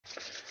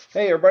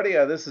Hey everybody,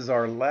 this is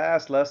our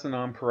last lesson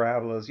on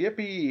parabolas.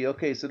 Yippee!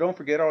 Okay, so don't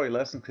forget all your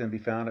lessons can be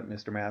found at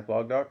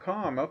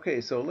Mrmathblog.com.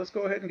 Okay, so let's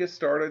go ahead and get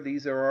started.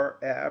 These are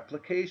our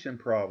application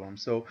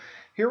problems. So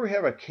here we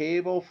have a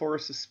cable for a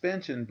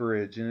suspension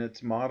bridge, and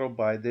it's modeled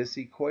by this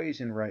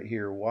equation right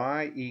here.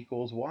 Y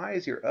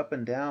is your up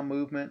and down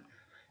movement.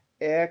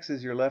 X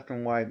is your left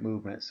and right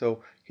movement.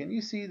 So can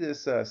you see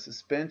this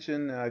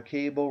suspension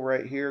cable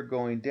right here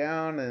going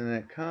down, and then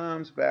it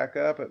comes back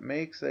up? It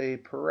makes a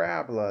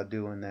parabola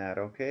doing that,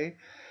 okay?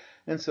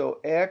 And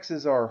so X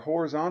is our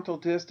horizontal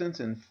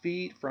distance in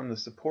feet from the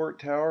support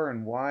tower,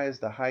 and Y is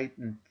the height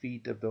in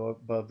feet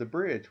above the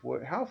bridge.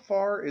 How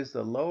far is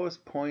the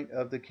lowest point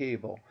of the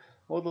cable?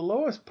 Well, the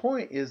lowest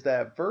point is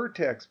that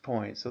vertex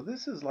point. So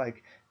this is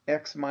like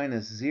x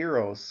minus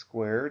 0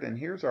 squared, and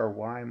here's our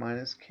y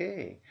minus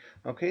k.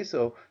 Okay,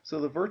 so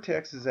the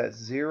vertex is at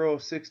 0,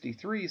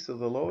 63, so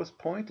the lowest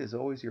point is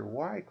always your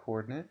y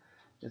coordinate.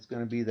 It's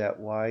going to be that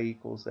y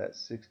equals that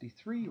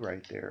 63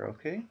 right there,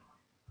 okay?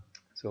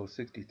 So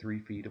 63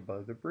 feet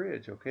above the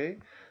bridge, okay?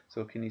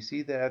 So can you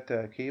see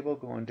that cable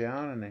going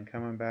down and then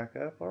coming back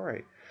up? All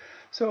right.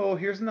 So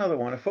here's another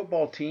one. A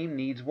football team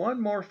needs one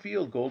more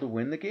field goal to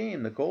win the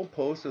game. The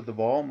goalpost of the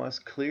ball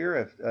must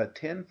clear a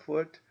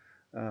 10-foot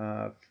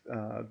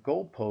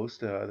goalpost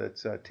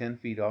that's 10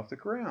 feet off the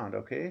ground,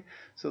 okay?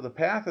 So the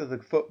path of the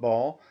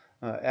football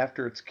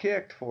after it's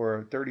kicked for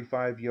a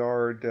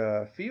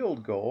 35-yard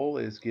field goal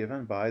is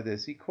given by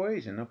this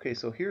equation. Okay,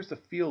 so here's the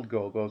field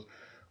goal. It goes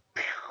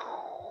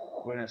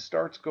when it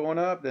starts going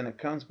up, then it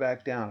comes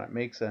back down. It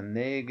makes a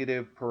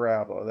negative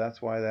parabola.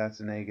 That's why that's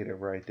a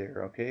negative right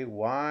there, okay?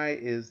 Y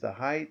is the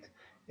height.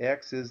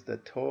 X is the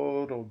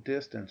total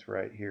distance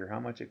right here, how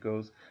much it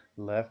goes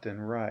left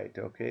and right,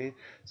 okay?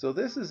 So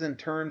this is in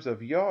terms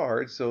of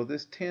yards, so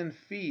this 10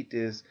 feet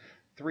is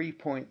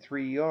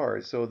 3.3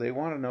 yards. So they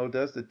want to know,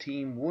 does the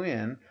team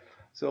win?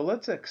 So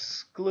let's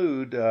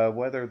exclude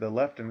whether the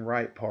left and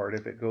right part,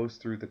 if it goes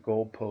through the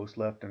goalpost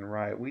left and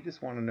right. We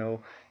just want to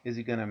know, is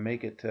he going to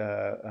make it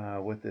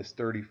with this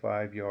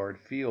 35-yard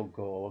field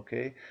goal,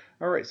 okay?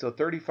 All right, so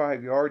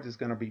 35 yards is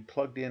going to be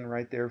plugged in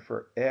right there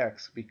for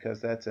X because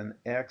that's an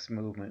X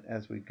movement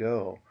as we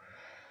go.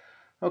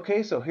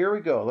 Okay, so here we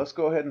go. Let's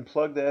go ahead and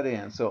plug that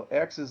in. So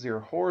X is your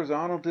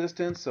horizontal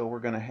distance, so we're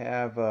going to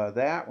have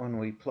that when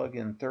we plug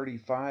in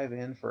 35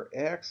 in for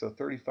X. So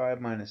 35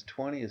 minus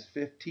 20 is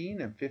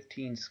 15, and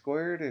 15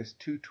 squared is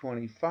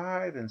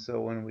 225. And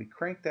so when we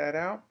crank that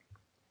out,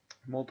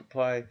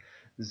 multiply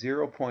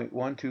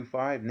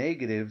 0.125,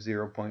 negative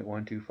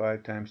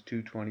 0.125 times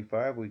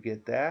 225, we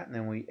get that, and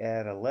then we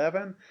add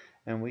 11,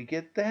 and we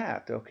get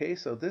that. Okay,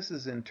 so this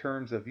is in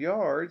terms of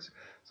yards.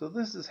 So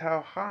this is how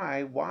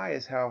high, y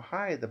is how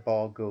high the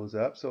ball goes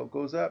up. So it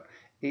goes up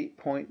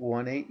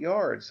 8.18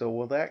 yards. So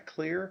will that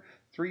clear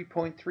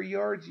 3.3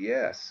 yards?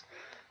 Yes.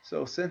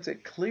 So since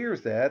it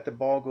clears that, the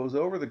ball goes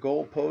over the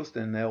goalpost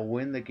and they'll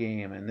win the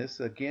game. And this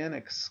again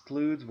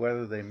excludes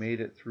whether they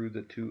made it through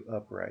the two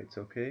uprights,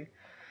 okay?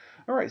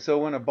 All right, so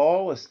when a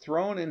ball is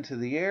thrown into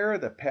the air,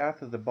 the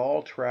path of the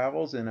ball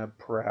travels in a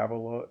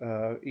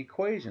parabola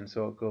equation.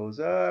 So it goes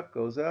up,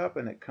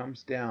 and it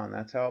comes down.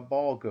 That's how a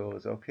ball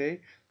goes, okay?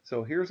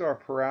 So here's our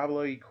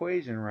parabola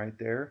equation right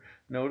there.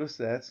 Notice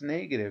that's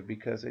negative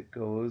because it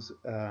goes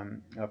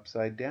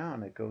upside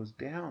down. It goes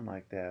down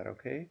like that,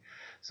 okay?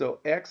 So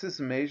x is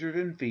measured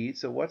in feet.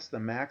 So what's the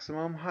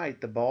maximum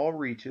height the ball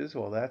reaches?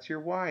 Well, that's your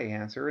y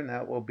answer, and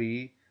that will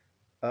be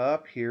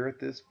up here at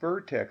this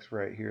vertex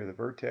right here. The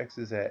vertex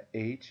is at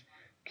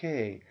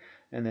HK.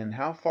 And then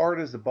how far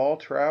does the ball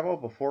travel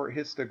before it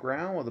hits the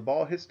ground? Well, the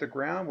ball hits the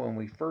ground when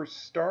we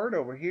first start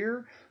over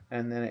here,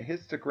 and then it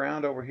hits the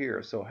ground over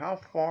here. So how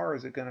far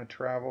is it going to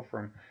travel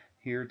from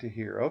here to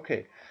here?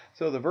 Okay,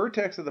 so the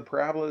vertex of the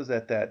parabola is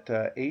at that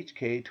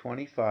HK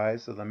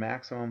 25, so the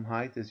maximum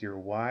height is your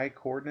y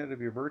coordinate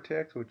of your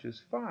vertex, which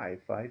is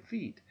 5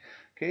 feet.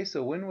 Okay,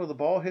 so when will the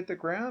ball hit the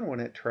ground? When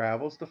it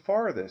travels the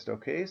farthest.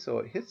 Okay, so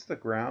it hits the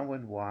ground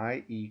when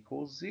y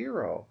equals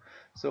 0.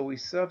 So we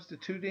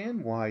substitute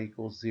in y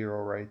equals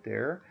 0 right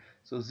there.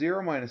 So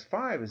 0 minus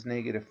 5 is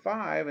negative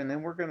 5, and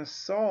then we're going to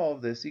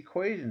solve this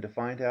equation to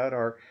find out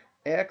our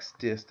x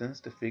distance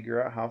to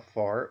figure out how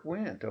far it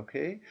went.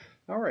 Okay,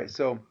 all right,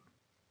 so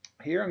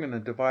here I'm going to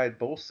divide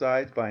both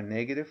sides by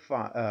negative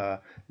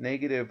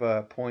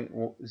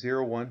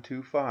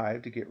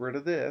 0.0125 to get rid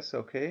of this,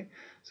 okay?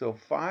 So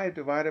 5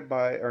 divided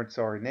by, or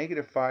sorry,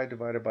 negative 5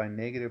 divided by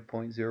negative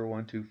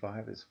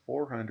 0.0125 is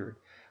 400.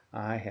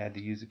 I had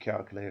to use a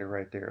calculator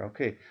right there.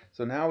 Okay,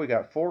 so now we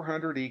got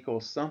 400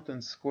 equals something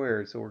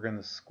squared. So we're going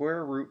to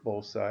square root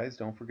both sides.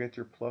 Don't forget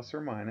your plus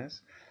or minus.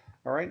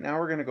 All right, now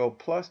we're going to go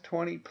plus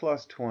 20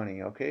 plus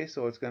 20. Okay,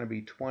 so it's going to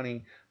be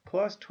 20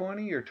 plus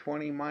 20 or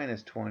 20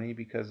 minus 20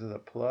 because of the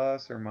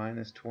plus or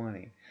minus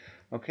 20.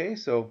 Okay,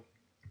 so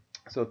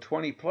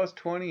 20 plus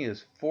 20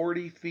 is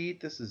 40 feet.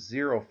 This is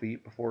 0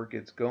 feet before it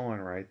gets going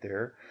right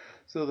there.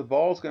 So the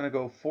ball's going to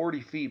go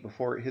 40 feet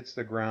before it hits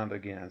the ground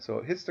again. So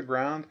it hits the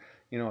ground,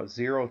 you know, at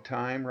 0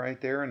 time right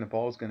there, and the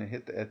ball is going to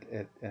hit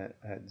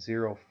at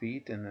 0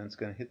 feet, and then it's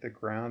going to hit the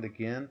ground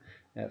again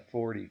at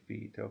 40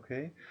 feet.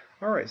 Okay.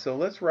 All right. So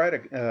let's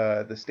write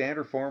the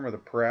standard form of the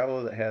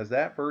parabola that has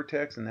that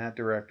vertex and that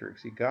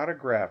directrix. You got to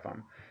graph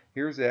them.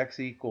 Here's x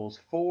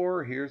equals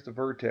 4. Here's the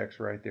vertex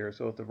right there.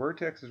 So if the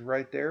vertex is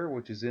right there,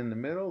 which is in the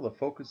middle, the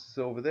focus is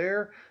over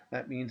there,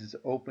 that means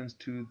it opens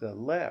to the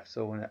left.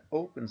 So when it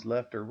opens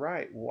left or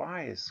right,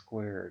 y is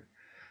squared.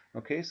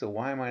 Okay, so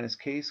y minus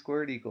k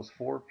squared equals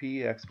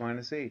 4p x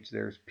minus h.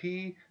 There's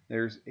p,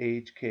 there's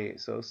hk.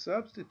 So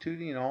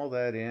substituting all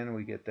that in,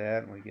 we get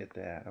that and we get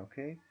that.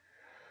 Okay,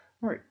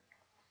 all right.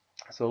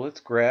 So let's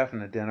graph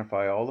and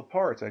identify all the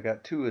parts. I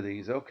got 2 of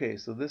these. Okay,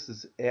 so this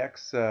is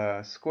x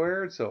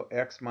squared, so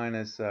x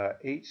minus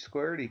h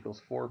squared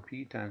equals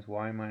 4p times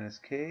y minus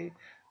k.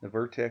 The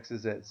vertex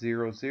is at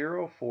 0,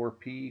 0.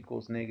 4p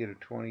equals negative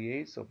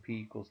 28, so p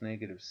equals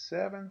negative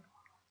 7.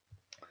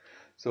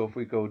 So if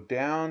we go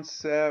down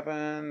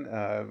 7,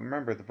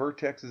 remember the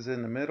vertex is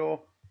in the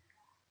middle.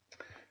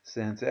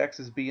 Since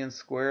x is being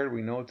squared,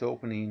 we know it's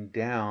opening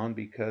down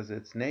because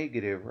it's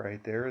negative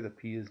right there. The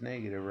p is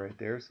negative right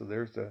there. So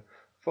there's the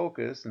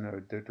focus, and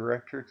the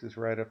directrix is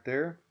right up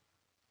there.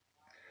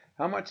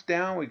 How much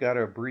down? We got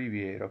to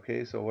abbreviate.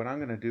 Okay, so what I'm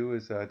going to do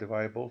is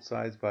divide both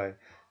sides by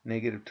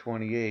negative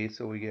 28.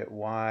 So we get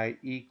y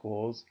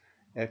equals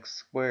x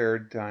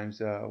squared times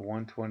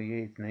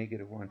 1/28,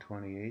 negative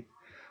 1/28.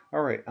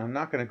 All right, I'm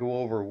not going to go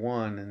over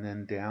 1 and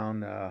then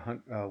down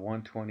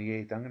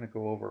 1/28. I'm going to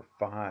go over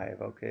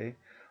 5, okay?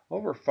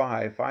 Over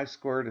 5. 5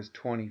 squared is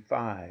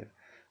 25.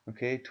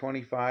 Okay,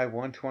 25,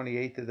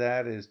 1/28 of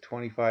that is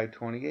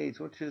 25/28,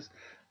 which is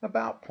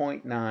about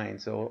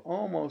 0.9. So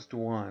almost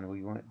 1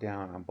 we went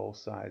down on both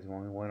sides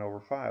when we went over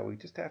 5. We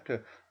just have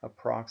to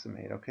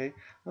approximate, okay?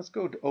 Let's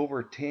go to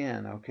over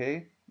 10,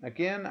 okay?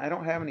 Again, I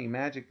don't have any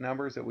magic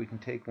numbers that we can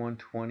take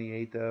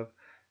 1/28 of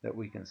that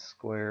we can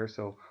square.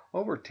 So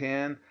over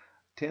 10,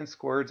 10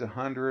 squared is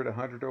 100.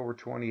 100 over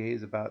 28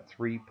 is about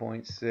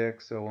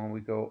 3.6. So when we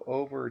go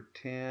over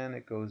 10,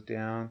 it goes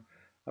down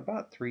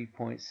about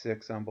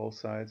 3.6 on both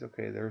sides.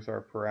 Okay, there's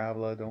our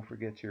parabola. Don't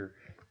forget your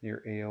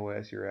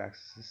AOS, your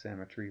axis of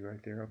symmetry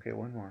right there. Okay,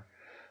 one more.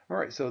 All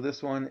right, so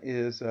this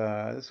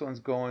one's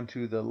going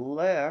to the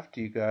left,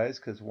 you guys,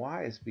 because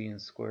y is being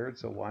squared.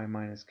 So y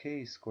minus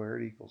k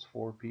squared equals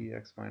 4p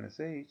x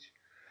minus h.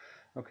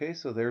 Okay,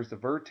 so there's the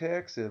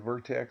vertex. The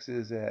vertex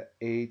is at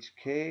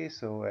hk,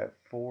 so at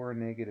 4,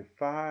 negative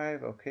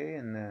 5. Okay,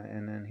 and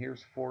then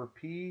here's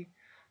 4p.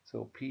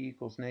 So p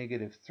equals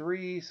negative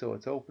 3, so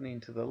it's opening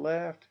to the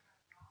left.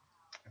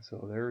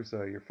 So there's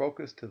your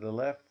focus to the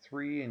left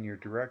 3 and your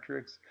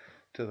directrix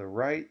to the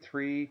right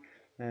 3.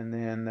 And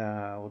then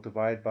we'll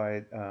divide by,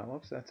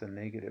 whoops, that's a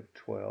negative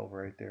 12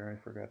 right there.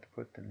 I forgot to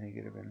put the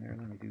negative in there.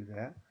 Let me do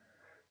that.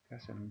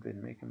 Gosh, I've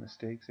been making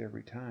mistakes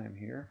every time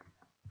here.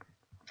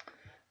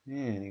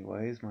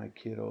 Anyways, my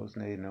kiddos,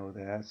 they know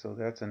that. So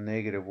that's a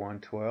negative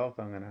 1/12.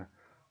 I'm gonna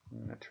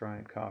try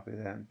and copy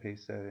that and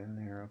paste that in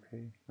there.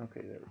 Okay.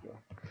 Okay, there we go.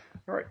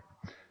 All right.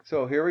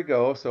 So here we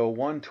go. So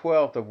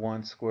 1/12 of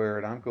 1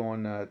 squared. I'm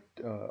going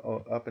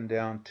up and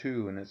down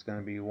 2, and it's going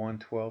to be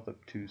 1/12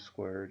 of 2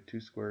 squared. 2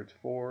 squared is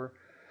 4.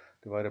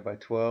 Divided by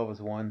 12 is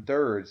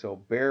 1/3. So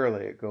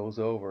barely it goes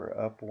over.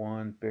 Up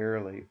 1,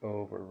 barely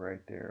over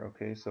right there.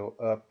 Okay. So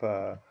up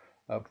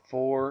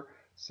 4.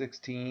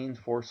 16,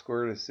 4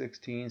 squared is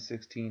 16,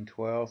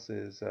 16/12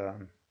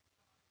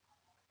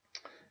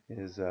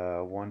 is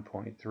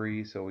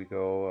 1.3, so we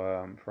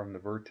go from the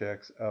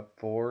vertex up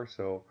 4,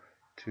 so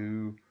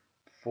 2,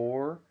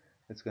 4,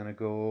 it's going to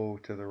go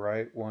to the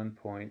right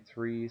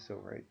 1.3, so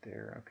right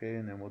there, okay,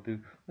 and then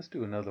let's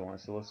do another one,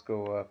 so let's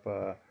go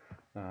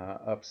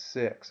up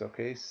 6,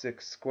 okay,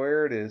 6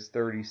 squared is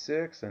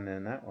 36, and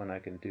then that one I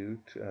can do,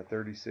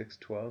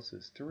 36/12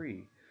 is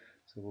 3,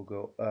 so we'll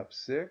go up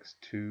 6,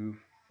 2,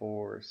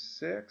 4,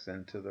 6,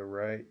 and to the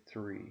right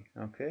 3,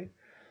 okay.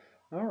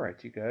 All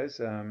right, you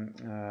guys, and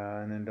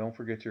then don't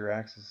forget your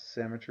axis of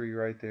symmetry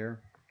right there.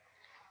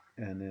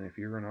 And then if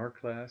you're in art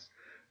class,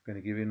 I'm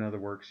going to give you another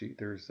worksheet.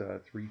 There's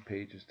 3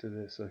 pages to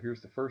this. So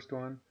here's the first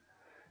one,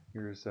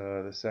 here's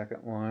the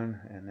second one,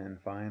 and then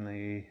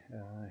finally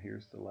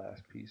here's the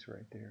last piece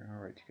right there.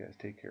 All right, you guys,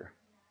 take care.